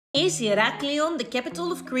Is Heraklion, the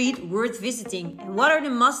capital of Crete, worth visiting? And what are the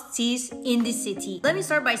must-sees in this city? Let me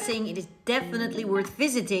start by saying it is definitely worth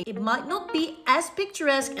visiting. It might not be as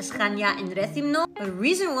picturesque as Chania and Rethymno, but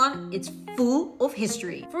reason one, it's full of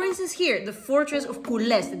history. For instance here, the fortress of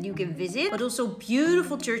Koules that you can visit, but also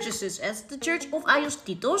beautiful churches such as the Church of Aios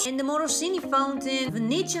Titos and the Morosini Fountain,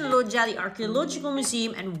 Venetian Loggia, the Archaeological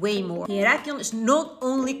Museum, and way more. Heraklion is not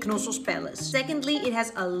only Knossos Palace. Secondly, it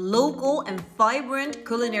has a local and vibrant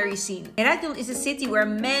culinary scene. Heraklion is a city where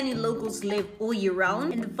many locals live all year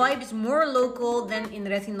round, and the vibe is more local than in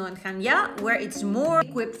Rethymno and Chania, where it's more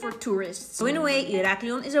equipped for tourists. So in a way,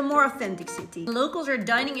 Heraklion is a more authentic city. The locals are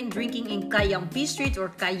dining and drinking in Kayampi Street or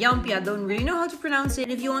Kayampi, I don't really know how to pronounce it.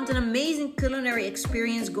 And if you want an amazing culinary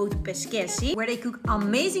experience, go to Pesquesi, where they cook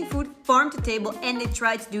amazing food farm to table and they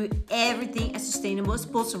try to do everything as sustainable as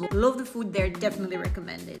possible. Love the food there, definitely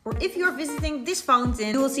recommend it. Or if you're visiting this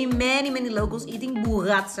fountain, you will see many locals eating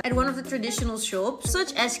buratsa at one of the traditional shops,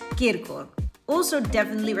 such as Kirkor. Also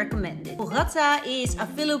definitely recommended. Buratsa is a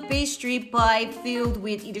filo pastry pie filled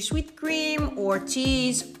with either sweet cream or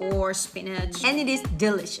cheese or spinach, and it is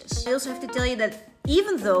delicious. I also have to tell you that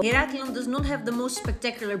even though Heraklion does not have the most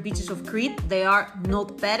spectacular beaches of Crete, they are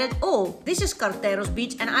not bad at all. This is Karteros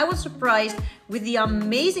beach and I was surprised with the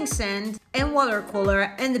amazing sand and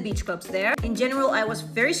watercolor and the beach clubs there. In general, I was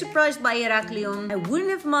very surprised by Heraklion. I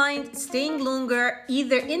wouldn't have minded staying longer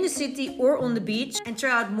either in the city or on the beach and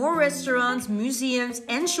try out more restaurants, museums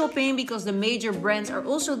and shopping because the major brands are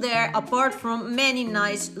also there apart from many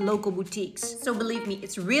nice local boutiques. So believe me,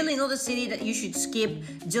 it's really not a city that you should skip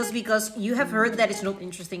just because you have heard that it's not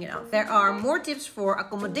interesting enough. There are more tips for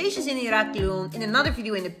accommodations in Heraklion in another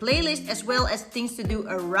video in the playlist, as well as things to do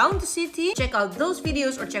around the city. Check out those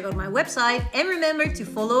videos or check out my website, and remember to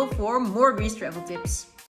follow for more Greece travel tips.